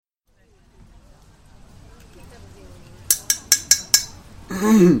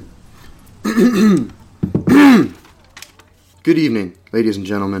Good evening, ladies and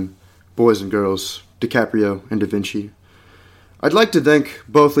gentlemen, boys and girls, DiCaprio and Da Vinci. I'd like to thank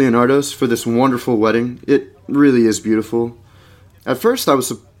both Leonardos for this wonderful wedding. It really is beautiful. At first, I was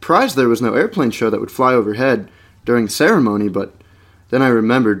surprised there was no airplane show that would fly overhead during the ceremony, but then I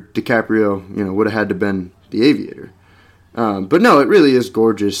remembered DiCaprio, would have had to been the aviator. But no, it really is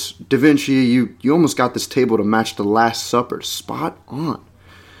gorgeous. Da Vinci, you almost got this table to match the Last Supper. Spot on.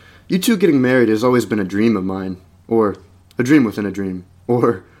 You two getting married has always been a dream of mine. Or a dream within a dream.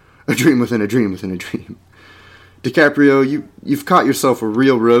 Or a dream within a dream within a dream. DiCaprio, you've caught yourself a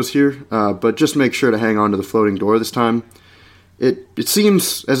real rose here, but just make sure to hang on to the floating door this time. It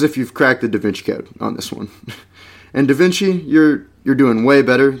seems as if you've cracked the Da Vinci Code on this one. And Da Vinci, you're doing way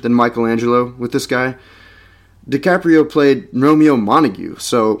better than Michelangelo with this guy. DiCaprio played Romeo Montague,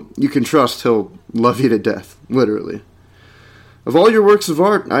 so you can trust he'll love you to death, literally. Of all your works of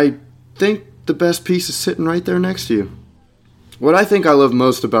art, I think the best piece is sitting right there next to you. What I think I love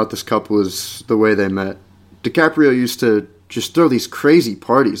most about this couple is the way they met. DiCaprio used to just throw these crazy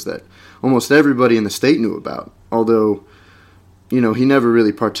parties that almost everybody in the state knew about, although, he never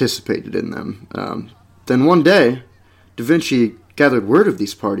really participated in them. Then one day, Da Vinci gathered word of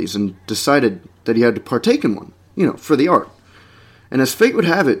these parties and decided that he had to partake in one, for the art. And as fate would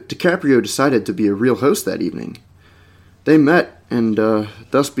have it, DiCaprio decided to be a real host that evening. They met, and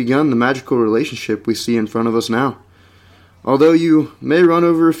thus begun the magical relationship we see in front of us now. Although you may run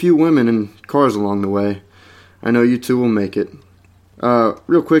over a few women and cars along the way, I know you two will make it.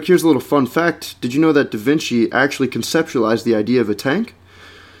 Real quick, here's a little fun fact. Did you know that Da Vinci actually conceptualized the idea of a tank?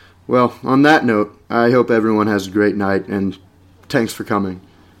 Well, on that note, I hope everyone has a great night, and thanks for coming.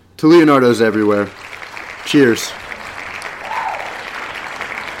 To Leonardos everywhere, cheers.